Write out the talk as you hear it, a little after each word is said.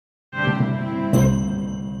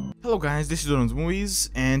Hello guys, this is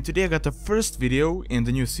Doronsmovies, and today I got the first video in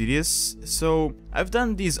the new series. So, I've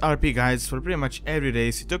done these RP guides for pretty much every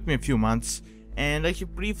race. It took me a few months, and I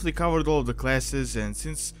have briefly covered all of the classes, and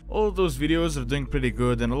since all of those videos are doing pretty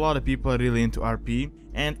good and a lot of people are really into RP,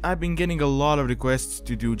 and I've been getting a lot of requests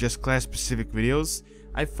to do just class specific videos,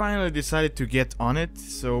 I finally decided to get on it.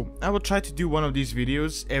 So, I will try to do one of these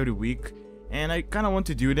videos every week. And I kinda want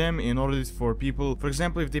to do them in order for people, for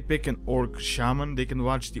example, if they pick an orc shaman, they can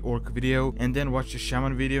watch the orc video and then watch the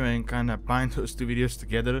shaman video and kinda bind those two videos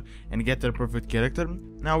together and get their perfect character.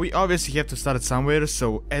 Now we obviously have to start somewhere,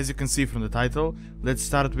 so as you can see from the title, let's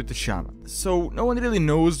start with the shaman. So no one really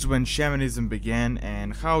knows when shamanism began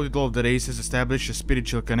and how did all of the races establish a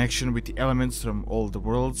spiritual connection with the elements from all the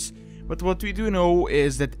worlds. But what we do know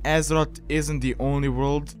is that Azeroth isn't the only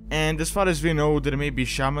world, and as far as we know, there may be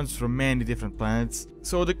shamans from many different planets.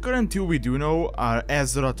 So the current two we do know are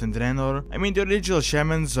Azeroth and Draenor. I mean, the original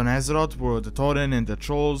shamans on Azeroth were the Tauren and the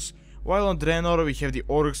Trolls, while on Draenor we have the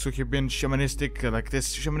Orcs, who have been shamanistic, like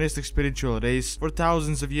this shamanistic spiritual race for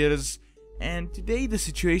thousands of years. And today the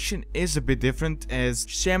situation is a bit different, as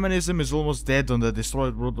shamanism is almost dead on the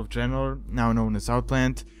destroyed world of Draenor, now known as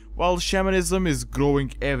Outland, while shamanism is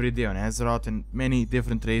growing every day on Azeroth and many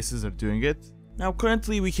different races are doing it. Now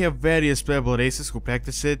currently we have various playable races who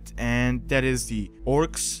practice it, and that is the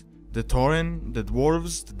Orcs, the Tauren, the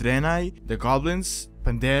Dwarves, the Draenei, the Goblins,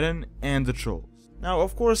 Pandaren, and the Trolls. Now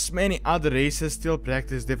of course many other races still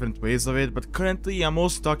practice different ways of it, but currently I'm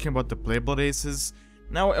mostly talking about the playable races.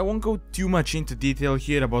 Now I won't go too much into detail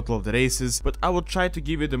here about all of the races, but I will try to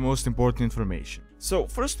give you the most important information. So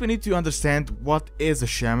first we need to understand what is a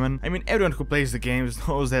shaman. I mean, everyone who plays the games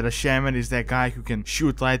knows that a shaman is that guy who can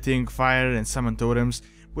shoot lightning, fire and summon totems,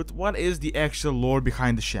 but what is the actual lore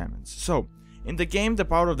behind the shamans? So, in the game, the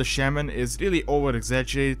power of the shaman is really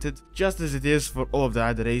over-exaggerated, just as it is for all of the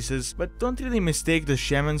other races, but don't really mistake the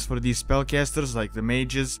shamans for these spellcasters like the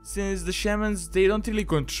mages, since the shamans, they don't really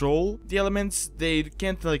control the elements, they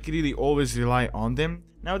can't like really always rely on them.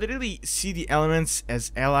 Now they really see the elements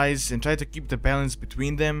as allies and try to keep the balance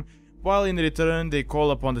between them, while in return they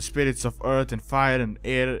call upon the spirits of earth and fire and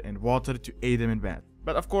air and water to aid them in battle.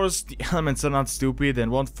 But of course, the elements are not stupid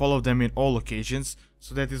and won't follow them in all occasions,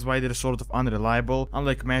 so that is why they're sort of unreliable,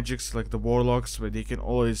 unlike magics like the warlocks where they can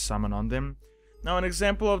always summon on them. Now an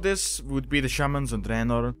example of this would be the shamans on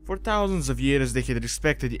Draenor. For thousands of years they had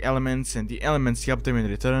respected the elements and the elements helped them in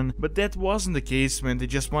return, but that wasn't the case when they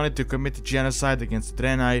just wanted to commit genocide against the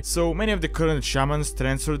Draenei, so many of the current shamans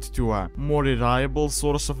transferred to a more reliable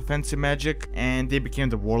source of offensive magic and they became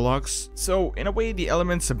the warlocks. So in a way the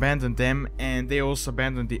elements abandoned them and they also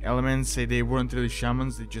abandoned the elements, say they weren't really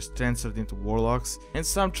shamans, they just transferred into warlocks, and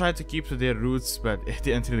some tried to keep to their roots but it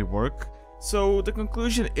didn't really work. So the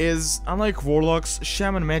conclusion is, unlike warlocks,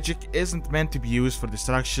 shaman magic isn't meant to be used for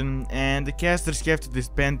destruction, and the casters have to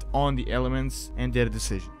depend on the elements and their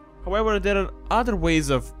decision. However, there are other ways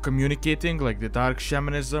of communicating, like the dark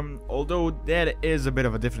shamanism, although that is a bit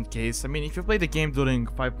of a different case. I mean, if you played the game during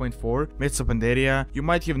 5.4, Myths of Pandaria, you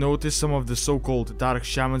might have noticed some of the so-called dark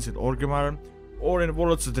shamans in Orgrimmar, or in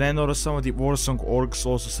Warlords of Draenor, some of the Warsong Orcs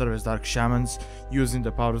also serve as dark shamans, using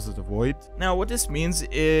the powers of the void. Now what this means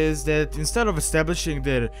is that instead of establishing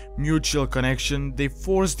their mutual connection, they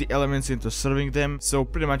force the elements into serving them, so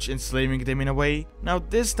pretty much enslaving them in a way. Now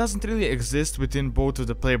this doesn't really exist within both of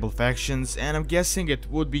the playable factions, and I'm guessing it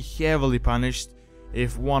would be heavily punished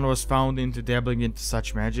if one was found into dabbling into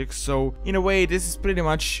such magic, so in a way this is pretty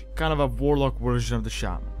much kind of a warlock version of the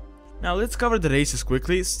shaman. Now let's cover the races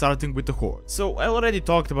quickly, starting with the Horde. So I already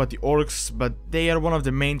talked about the Orcs, but they are one of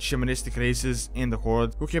the main shamanistic races in the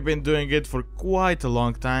Horde, who have been doing it for quite a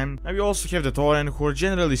long time. Now we also have the Tauren, who are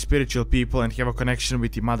generally spiritual people and have a connection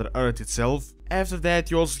with the Mother Earth itself. After that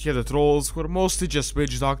you also have the Trolls, who are mostly just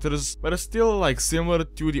witch doctors, but are still like similar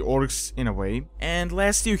to the Orcs in a way. And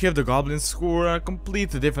lastly you have the Goblins, who are a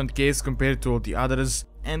completely different case compared to all the others.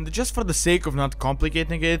 And just for the sake of not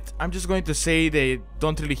complicating it, I'm just going to say they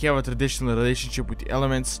don't really have a traditional relationship with the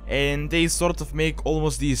elements, and they sort of make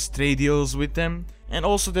almost these trade deals with them. And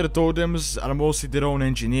also their totems are mostly their own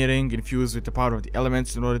engineering infused with the power of the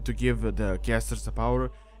elements in order to give the casters the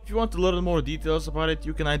power. If you want to learn more details about it,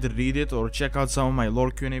 you can either read it or check out some of my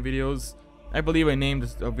lore Q&A videos. I believe I named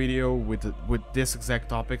a video with this exact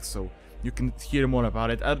topic, so you can hear more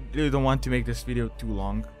about it. I really don't want to make this video too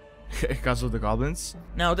long because of the goblins.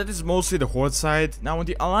 Now that is mostly the Horde side. Now on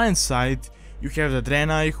the Alliance side, you have the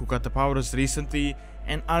Draenei, who got the powers recently,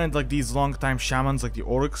 and aren't like these long-time shamans like the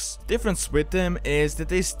orcs. The difference with them is that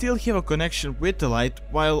they still have a connection with the light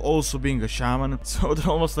while also being a shaman, so they're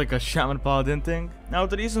almost like a shaman paladin thing. Now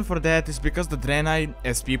the reason for that is because the Draenei,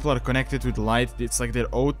 as people are connected with the light, it's like their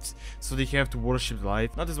oath, so they have to worship the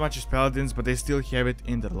light. Not as much as paladins, but they still have it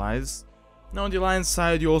in their lives. Now on the alliance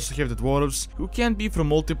side you also have the dwarves, who can be from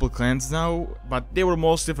multiple clans now, but they were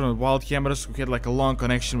mostly from the Wildhammers, who had like a long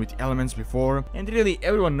connection with elements before, and really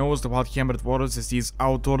everyone knows the Wildhammer dwarves as these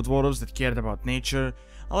outdoor dwarves that cared about nature,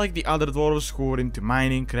 unlike the other dwarves who were into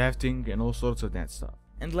mining, crafting and all sorts of that stuff.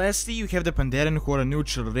 And lastly you have the Pandaren, who are a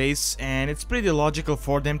neutral race, and it's pretty logical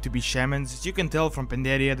for them to be shamans, as you can tell from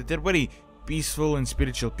Pandaria that they're very peaceful and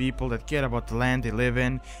spiritual people that care about the land they live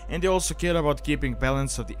in, and they also care about keeping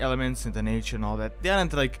balance of the elements and the nature and all that. They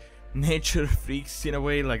aren't like nature freaks in a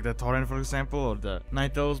way like the Tauren for example or the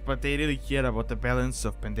Night Elves, but they really care about the balance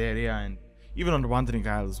of Pandaria and even on the Wandering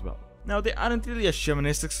Isle as well. Now they aren't really a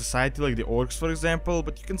shamanistic society like the orcs for example,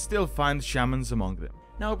 but you can still find shamans among them.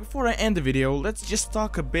 Now before I end the video, let's just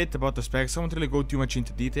talk a bit about the specs. I won't really go too much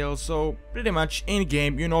into detail, so pretty much in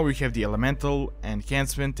game you know we have the elemental,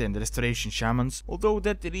 enhancement and restoration shamans, although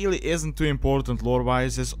that really isn't too important lore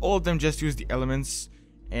wise, as all of them just use the elements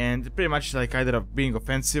and pretty much like either of being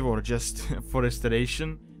offensive or just for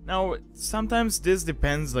restoration. Now sometimes this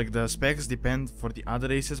depends, like the specs depend for the other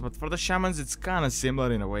races, but for the shamans it's kinda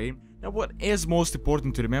similar in a way. Now what is most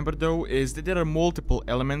important to remember though is that there are multiple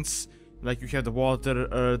elements, like you have the water,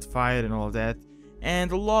 earth, fire and all of that,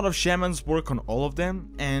 and a lot of shamans work on all of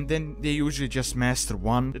them, and then they usually just master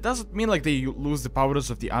one. It doesn't mean like they lose the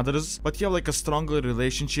powers of the others, but you have like a stronger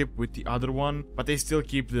relationship with the other one, but they still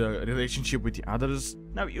keep the relationship with the others.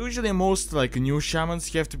 Now usually most like new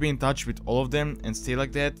shamans have to be in touch with all of them and stay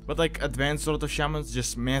like that, but like advanced sort of shamans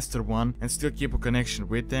just master one and still keep a connection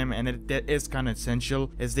with them, and that is kind of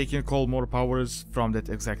essential as they can call more powers from that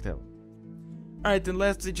exact element. Alright, and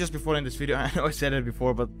lastly, just before I end this video, I know I said it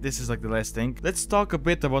before, but this is like the last thing. Let's talk a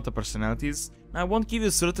bit about the personalities. Now, I won't give you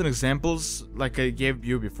certain examples like I gave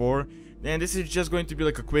you before, and this is just going to be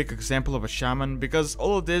like a quick example of a shaman, because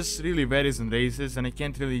all of this really varies in races and I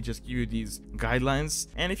can't really just give you these guidelines.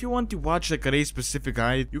 And if you want to watch like a race specific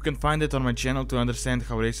guide, you can find it on my channel to understand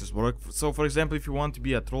how races work. So for example, if you want to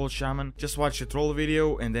be a troll shaman, just watch the troll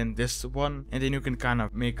video and then this one, and then you can kind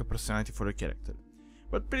of make a personality for a character.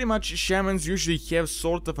 But pretty much shamans usually have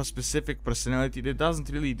sort of a specific personality that doesn't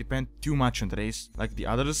really depend too much on the race like the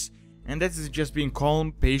others, and that is just being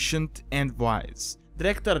calm, patient and wise.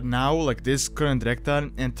 Drekthar now, like this current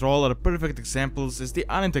Drekthar, and Troll are perfect examples as they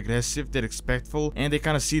aren't aggressive, they're respectful and they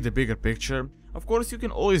kinda see the bigger picture. Of course you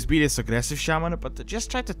can always be this aggressive shaman, but just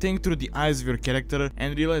try to think through the eyes of your character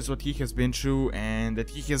and realize what he has been through, and that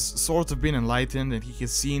he has sort of been enlightened and he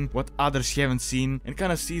has seen what others haven't seen, and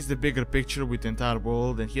kinda sees the bigger picture with the entire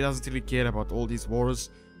world, and he doesn't really care about all these wars,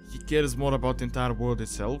 he cares more about the entire world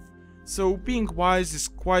itself. So being wise is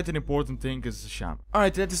quite an important thing as a shaman.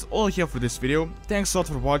 Alright, that is all I have for this video. Thanks a lot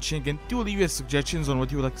for watching, and do leave your suggestions on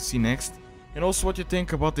what you would like to see next. And also what you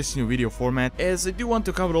think about this new video format, as I do want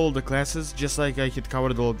to cover all the classes, just like I had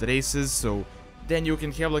covered all the races, so then you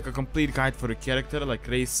can have like a complete guide for a character, like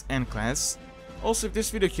race and class. Also, if this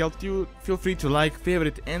video helped you, feel free to like,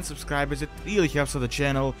 favorite and subscribe, as it really helps out the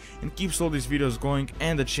channel and keeps all these videos going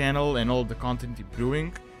and the channel and all the content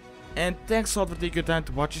improving. And thanks a lot for taking your time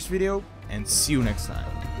to watch this video, and see you next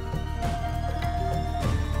time.